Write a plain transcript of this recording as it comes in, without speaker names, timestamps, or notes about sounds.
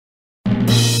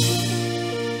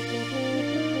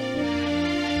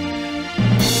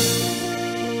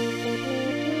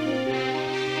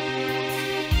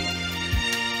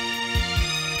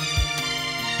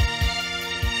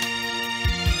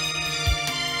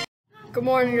Good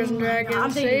morning, Girls and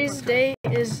Dragons. Today's date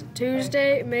is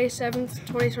Tuesday, May 7th,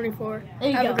 2024.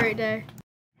 Have a great day.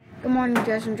 Good morning,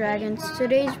 Girls and Dragons.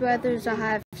 Today's weather is a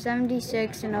high of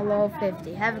 76 and a low of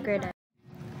 50. Have a great day.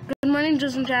 Good morning,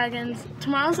 Girls and Dragons.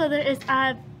 Tomorrow's weather is a high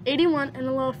of 81 and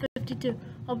a low of 52.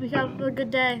 Hope you have a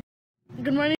good day.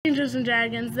 Good morning, Girls and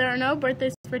Dragons. There are no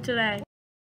birthdays for today.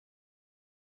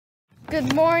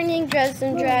 Good morning, Girls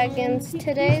and Dragons.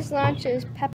 Today's lunch is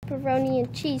pepperoni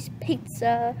and cheese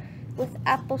pizza with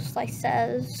apple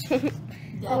slices with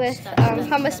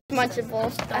hummus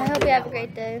munchables. I hope you have a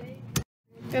great day.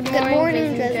 Good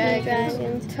morning, Girls and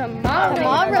Dragons.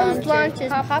 Tomorrow's lunch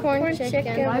is popcorn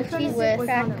chicken with cheese with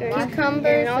crackers,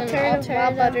 cucumbers, and alternative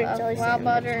wild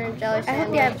butter and jelly sandwich. I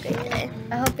hope you have a great day.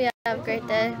 I hope you have a great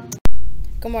day.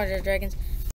 Good morning, Dragons.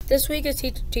 This week is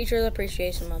Teacher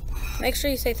Appreciation Month. Make sure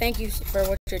you say thank you for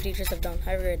what your teachers have done.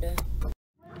 Have a great day.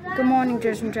 Good morning,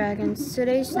 Girls and Dragons.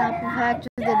 Today's Snapple fact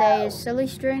of the day is silly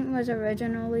string was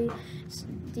originally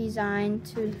designed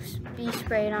to be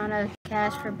sprayed on a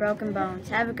cast for broken bones.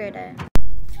 Have a great day.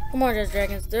 Good morning,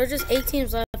 Dragons. There are just 8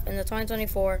 teams left in the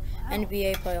 2024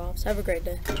 NBA playoffs. Have a great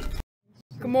day.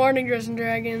 Good morning, Girls and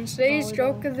Dragons. Today's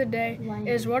joke of the day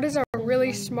is, what is a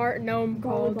really smart gnome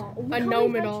called? A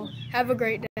know-it-all. Have a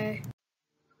great day.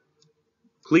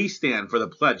 Please stand for the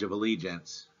Pledge of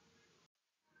Allegiance.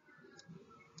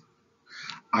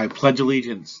 I pledge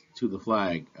allegiance to the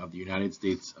flag of the United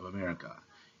States of America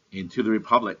and to the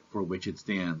republic for which it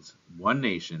stands, one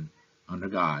nation, under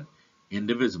God,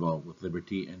 indivisible, with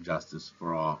liberty and justice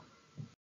for all.